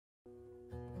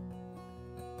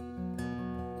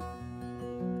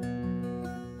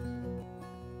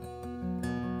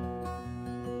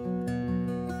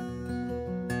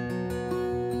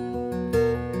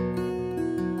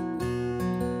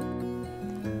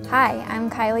Hi, I'm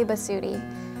Kylie Bisutti.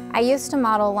 I used to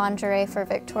model lingerie for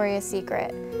Victoria's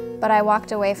Secret, but I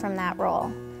walked away from that role,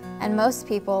 and most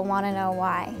people want to know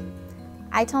why.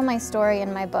 I tell my story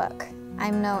in my book,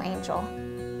 I'm No Angel.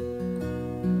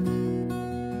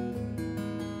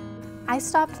 I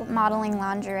stopped modeling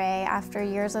lingerie after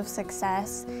years of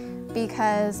success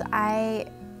because I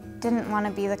didn't want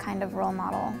to be the kind of role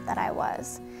model that I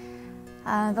was.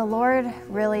 The Lord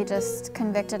really just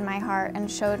convicted my heart and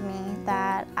showed me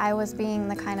that I was being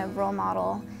the kind of role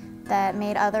model that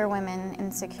made other women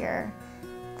insecure,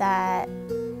 that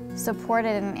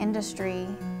supported an industry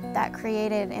that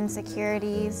created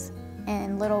insecurities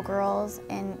in little girls,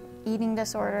 in eating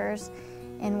disorders,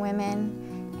 in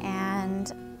women,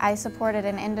 and I supported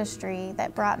an industry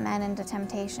that brought men into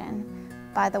temptation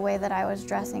by the way that I was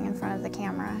dressing in front of the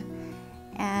camera.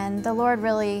 And the Lord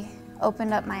really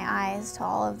opened up my eyes to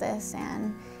all of this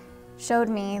and showed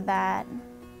me that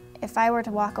if I were to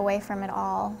walk away from it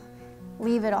all,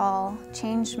 leave it all,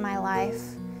 change my life,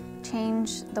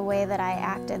 change the way that I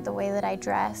acted, the way that I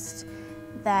dressed,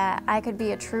 that I could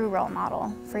be a true role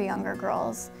model for younger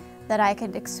girls, that I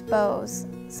could expose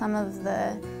some of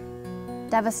the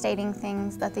devastating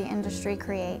things that the industry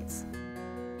creates.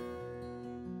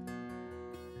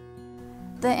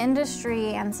 The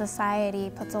industry and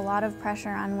society puts a lot of pressure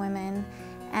on women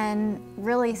and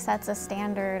really sets a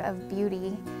standard of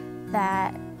beauty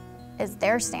that is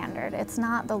their standard. It's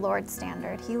not the Lord's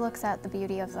standard. He looks at the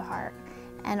beauty of the heart,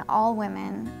 and all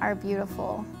women are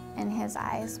beautiful in His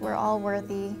eyes. We're all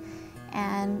worthy,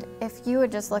 and if you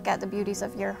would just look at the beauties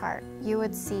of your heart, you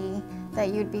would see that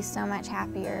you'd be so much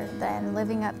happier than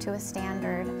living up to a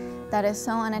standard that is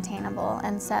so unattainable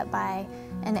and set by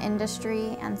an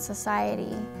industry and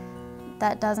society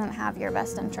that doesn't have your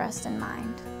best interest in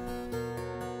mind.